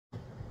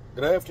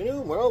Good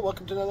afternoon, world.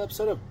 Welcome to another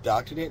episode of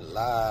Dr. Nate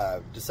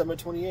Live, December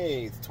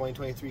 28th,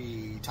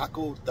 2023,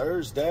 Taco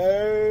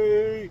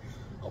Thursday.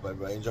 Hope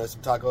everybody enjoys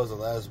some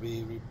tacos as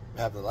we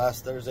have the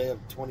last Thursday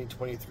of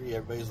 2023.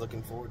 Everybody's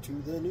looking forward to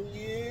the new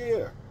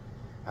year.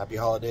 Happy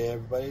holiday,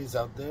 everybody's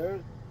out there.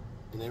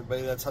 And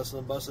everybody that's hustling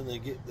and bustling to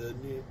get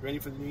ready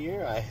for the new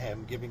year, I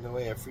am giving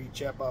away a free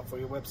chatbot for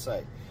your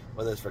website.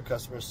 Whether it's for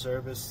customer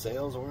service,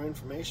 sales, or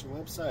information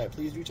website,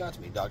 please reach out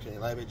to me,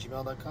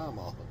 DoctorNateLive@gmail.com.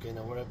 I'll hook in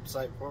a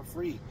website for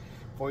free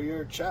for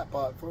your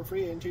chatbot for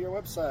free into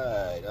your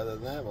website. Other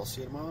than that, we'll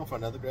see you tomorrow for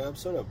another great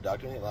episode of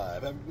Dr. Nate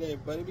Live. Have a good day,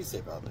 everybody. Be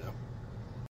safe out there.